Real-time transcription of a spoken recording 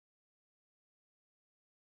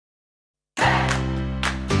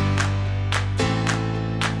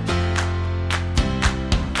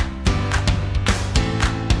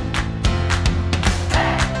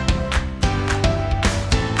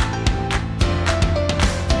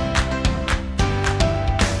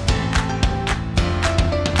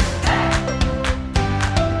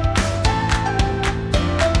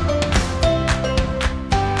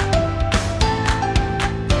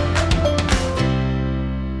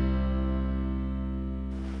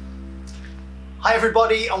Hi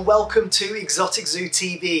everybody and welcome to Exotic Zoo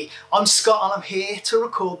TV. I'm Scott and I'm here to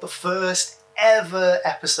record the first ever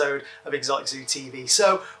episode of Exotic Zoo TV.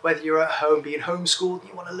 So whether you're at home being homeschooled and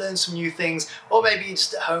you want to learn some new things, or maybe you're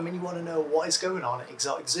just at home and you want to know what is going on at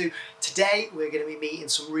Exotic Zoo, today we're going to be meeting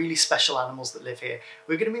some really special animals that live here.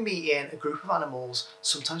 We're going to be meeting a group of animals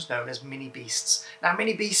sometimes known as mini-beasts. Now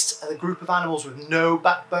mini-beasts are a group of animals with no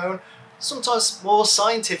backbone, sometimes more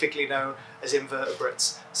scientifically known as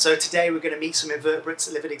invertebrates. So today we're going to meet some invertebrates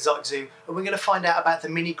that live at Exotic Zoo and we're going to find out about the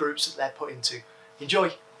mini groups that they're put into.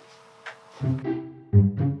 Enjoy!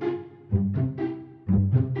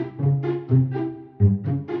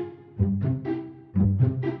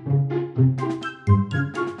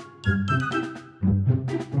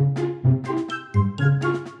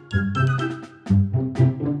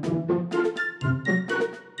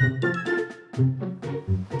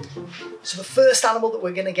 So the first animal that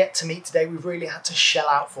we're going to get to meet today, we've really had to shell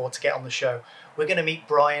out for to get on the show. We're going to meet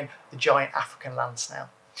Brian, the giant African land snail.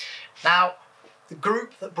 Now, the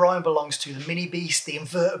group that Brian belongs to, the mini beast, the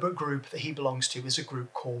invertebrate group that he belongs to, is a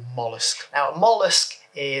group called mollusk. Now, a mollusk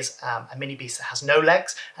is a mini beast that has no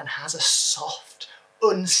legs and has a soft,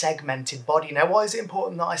 unsegmented body. Now, why is it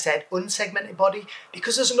important that I said unsegmented body?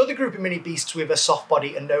 Because there's another group of mini beasts with a soft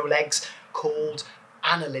body and no legs called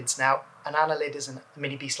annelids. Now, an annelid is a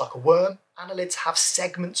mini beast like a worm. Annelids have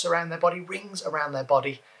segments around their body, rings around their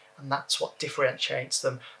body, and that's what differentiates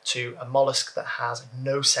them to a mollusk that has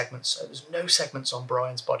no segments. So there's no segments on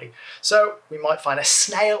Brian's body. So we might find a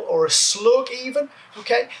snail or a slug even,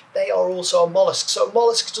 okay? They are also a mollusk. So a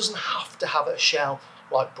mollusk doesn't have to have a shell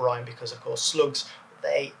like Brian because of course slugs,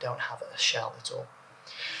 they don't have a shell at all.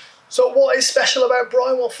 So what is special about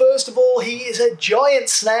Brian? Well, first of all, he is a giant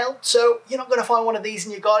snail. So you're not going to find one of these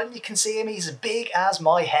in your garden. You can see him, he's as big as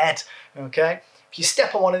my head, okay? If you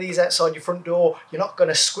step on one of these outside your front door, you're not going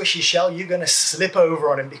to squish his shell, you're going to slip over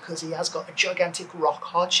on him because he has got a gigantic rock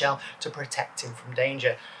hard shell to protect him from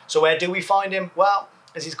danger. So where do we find him? Well,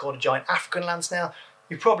 as he's called a giant African land snail,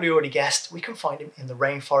 you've probably already guessed, we can find him in the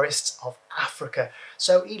rainforests of Africa.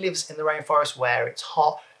 So he lives in the rainforest where it's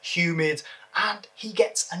hot, humid, and he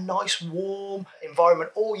gets a nice warm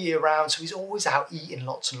environment all year round, so he's always out eating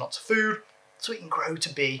lots and lots of food, so he can grow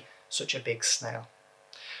to be such a big snail.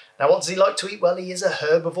 Now what does he like to eat? Well, he is a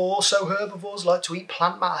herbivore, so herbivores like to eat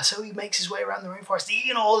plant matter, so he makes his way around the rainforest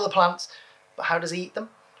eating all of the plants. But how does he eat them?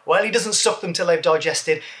 Well, he doesn't suck them till they've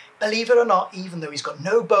digested. Believe it or not, even though he's got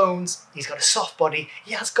no bones, he's got a soft body,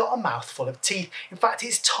 he has got a mouthful of teeth. In fact,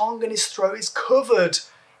 his tongue and his throat is covered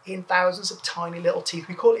in thousands of tiny little teeth.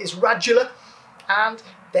 We call it his radula, and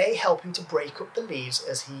they help him to break up the leaves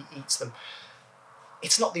as he eats them.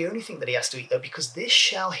 It's not the only thing that he has to eat though, because this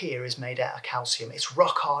shell here is made out of calcium. It's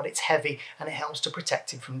rock hard, it's heavy, and it helps to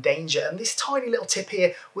protect him from danger. And this tiny little tip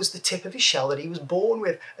here was the tip of his shell that he was born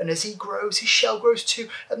with. And as he grows, his shell grows too.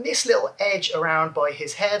 And this little edge around by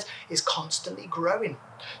his head is constantly growing.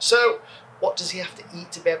 So what does he have to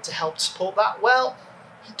eat to be able to help support that? Well,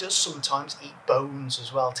 he does sometimes eat bones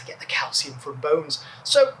as well to get the calcium from bones.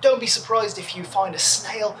 So don't be surprised if you find a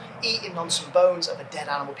snail eating on some bones of a dead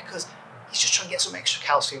animal because he's just trying to get some extra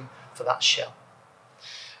calcium for that shell.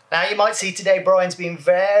 Now you might see today Brian's being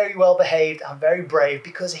very well behaved and very brave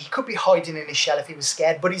because he could be hiding in his shell if he was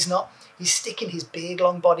scared, but he's not. He's sticking his big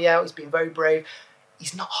long body out, he's being very brave.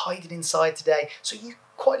 He's not hiding inside today, so you're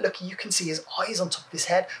quite lucky you can see his eyes on top of his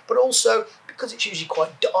head, but also because it's usually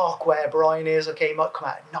quite dark where Brian is, okay, he might come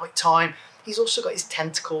out at night time. He's also got his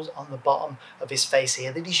tentacles on the bottom of his face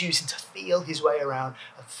here that he's using to feel his way around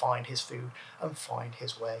and find his food and find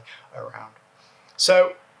his way around.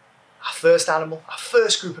 So our first animal, our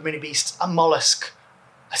first group of mini beasts, a mollusk,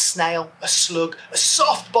 a snail, a slug, a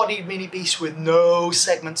soft-bodied mini beast with no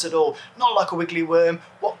segments at all, not like a wiggly worm.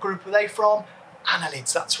 What group are they from?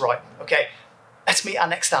 Annelids, that's right. Okay, let's meet our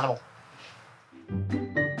next animal.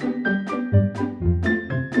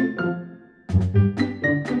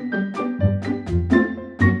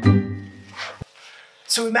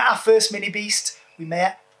 So we met our first mini beast, we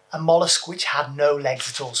met a mollusk which had no legs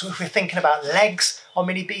at all. So if we're thinking about legs on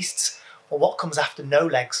mini beasts, well, what comes after no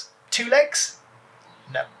legs? 2 legs?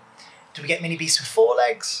 No. Do we get mini beasts with 4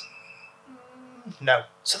 legs? No.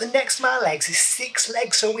 So the next amount of legs is 6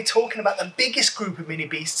 legs. So we're talking about the biggest group of mini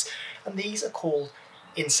beasts, and these are called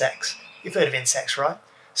insects. You've heard of insects, right?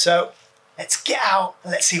 So let's get out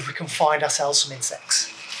and let's see if we can find ourselves some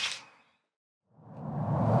insects.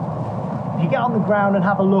 If you get on the ground and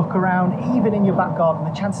have a look around, even in your back garden,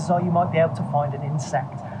 the chances are you might be able to find an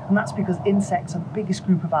insect. And that's because insects are the biggest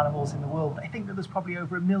group of animals in the world. They think that there's probably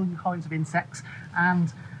over 1 million kinds of insects,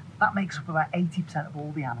 and that makes up about 80% of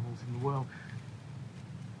all the animals in the world.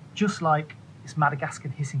 Just like this Madagascar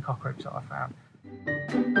hissing cockroach that I found.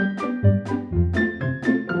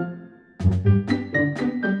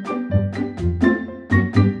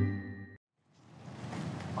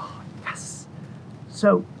 Oh, yes!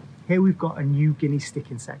 So here we've got a New Guinea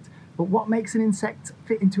stick insect. But what makes an insect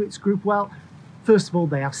fit into its group? Well, first of all,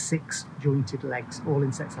 they have 6 jointed legs. All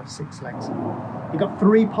insects have 6 legs. You've got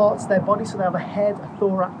 3 parts to their body, so they have a head, a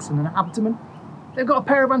thorax, and an abdomen. They've got a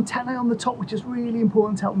pair of antennae on the top, which is really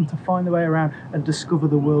important to help them to find their way around and discover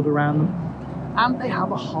the world around them. And they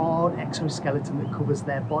have a hard exoskeleton that covers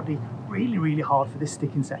their body. Really, really hard for this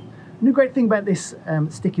stick insect. And the great thing about this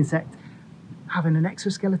stick insect having an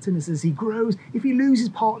exoskeleton is as he grows, if he loses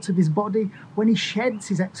parts of his body, when he sheds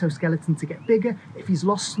his exoskeleton to get bigger, if he's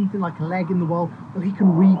lost something like a leg in the wild, well, he can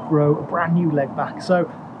regrow a brand new leg back. So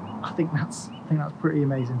I think that's pretty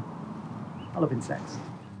amazing. I love insects.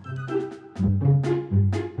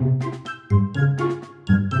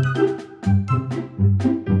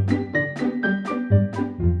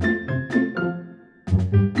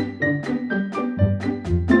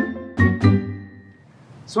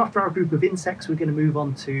 So after our group of insects, we're going to move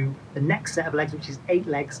on to the next set of legs, which is 8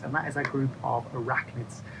 legs, and that is our group of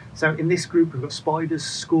arachnids. So in this group, we've got spiders,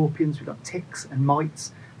 scorpions, we've got ticks and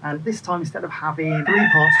mites. And this time, instead of having 3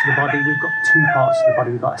 parts to the body, we've got 2 parts to the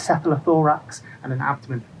body. We've got a cephalothorax and an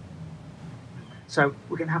abdomen. So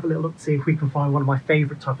we're going to have a little look to see if we can find one of my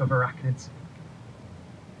favourite type of arachnids.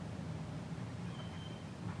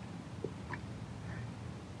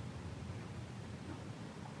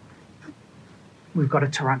 We've got a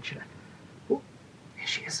tarantula. Oh, here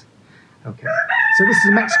she is. Okay, so this is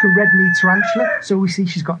a Mexican red-kneed tarantula. So we see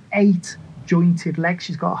she's got 8 jointed legs.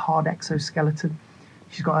 She's got a hard exoskeleton.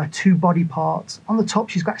 She's got her 2 body parts. On the top,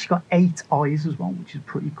 she's actually got 8 eyes as well, which is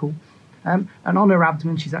pretty cool. And on her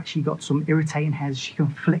abdomen, she's actually got some irritating hairs she can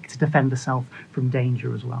flick to defend herself from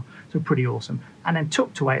danger as well. So pretty awesome. And then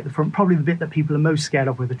tucked away at the front, probably the bit that people are most scared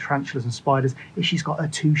of with the tarantulas and spiders, is she's got her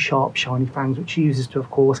 2 sharp, shiny fangs, which she uses to,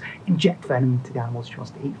 of course, inject venom into the animals she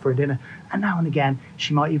wants to eat for dinner. And now and again,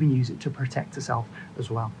 she might even use it to protect herself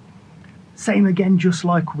as well. Same again, just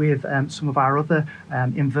like with some of our other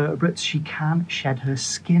invertebrates, she can shed her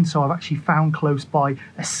skin. So I've actually found close by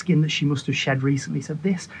a skin that she must have shed recently. So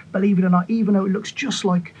this, believe it or not, even though it looks just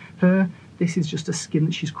like her, this is just a skin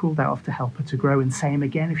that she's crawled out of to help her to grow. And same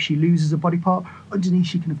again, if she loses a body part, underneath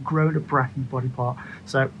she can have grown a brand new body part.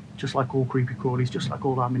 So just like all creepy crawlies, just like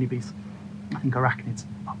all our mini beasts, I think arachnids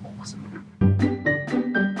are awesome.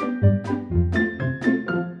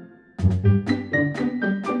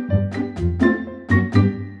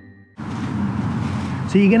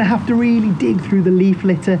 So you're going to have to really dig through the leaf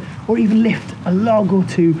litter or even lift a log or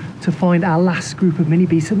 2 to find our last group of mini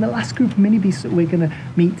beasts. And the last group of mini beasts that we're going to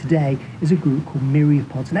meet today is a group called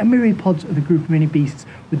Myriapods. Now Myriapods are the group of mini beasts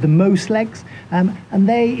with the most legs, and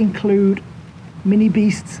they include mini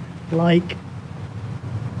beasts like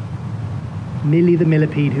Millie the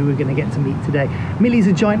millipede, who we're going to get to meet today. Millie's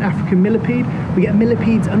a giant African millipede. We get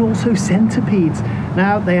millipedes and also centipedes.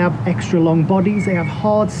 Now they have extra long bodies, they have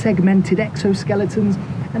hard segmented exoskeletons,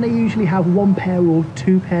 and they usually have 1 pair or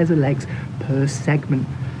 2 pairs of legs per segment.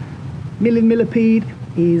 Millie the millipede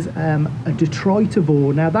is a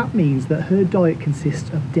detritivore. Now that means that her diet consists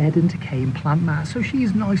of dead and decaying plant matter, so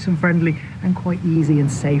she's nice and friendly and quite easy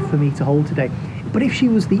and safe for me to hold today. But if she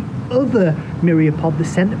was the other myriapod, the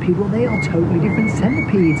centipede, well, they are totally different.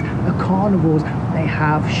 Centipedes are carnivores. They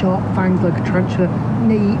have sharp fangs like a tarantula,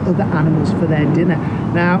 and they eat other animals for their dinner.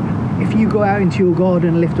 Now, if you go out into your garden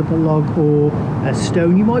and lift up a log or a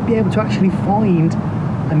stone, you might be able to actually find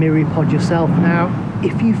a myriapod yourself. Now,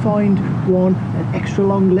 if you find an extra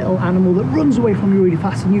long little animal that runs away from you really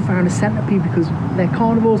fast, and you found a centipede, because they're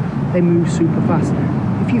carnivores, they move super fast.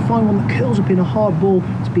 If you find one that curls up in a hard ball,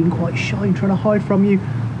 that's being quite shy and trying to hide from you,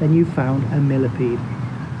 then you've found a millipede.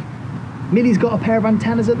 Millie's got a pair of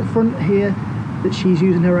antennas at the front here that she's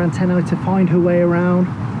using her antennae to find her way around,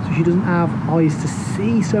 so she doesn't have eyes to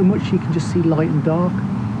see so much, she can just see light and dark.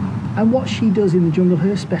 And what she does in the jungle,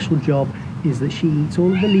 her special job, is that she eats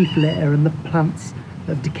all of the leaf litter and the plants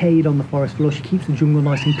that have decayed on the forest floor. She keeps the jungle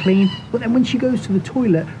nice and clean, but then when she goes to the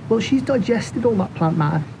toilet, well, she's digested all that plant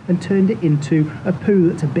matter and turned it into a poo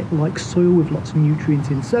that's a bit like soil with lots of nutrients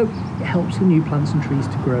in, so it helps the new plants and trees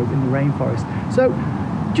to grow in the rainforest. So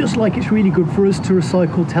just like it's really good for us to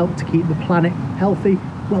recycle to help to keep the planet healthy,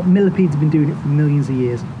 well, millipedes have been doing it for millions of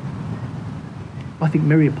years. I think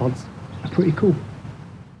myriapods are pretty cool.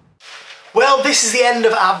 Well, this is the end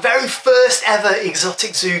of our very first ever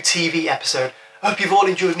Exotic Zoo TV episode. I hope you've all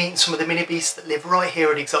enjoyed meeting some of the mini beasts that live right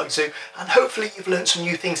here at Exotic Zoo, and hopefully you've learned some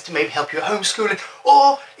new things to maybe help you at homeschooling,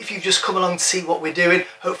 or if you've just come along to see what we're doing,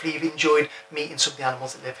 hopefully you've enjoyed meeting some of the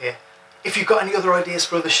animals that live here. If you've got any other ideas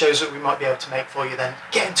for other shows that we might be able to make for you, then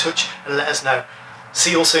get in touch and let us know.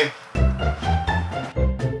 See you all soon.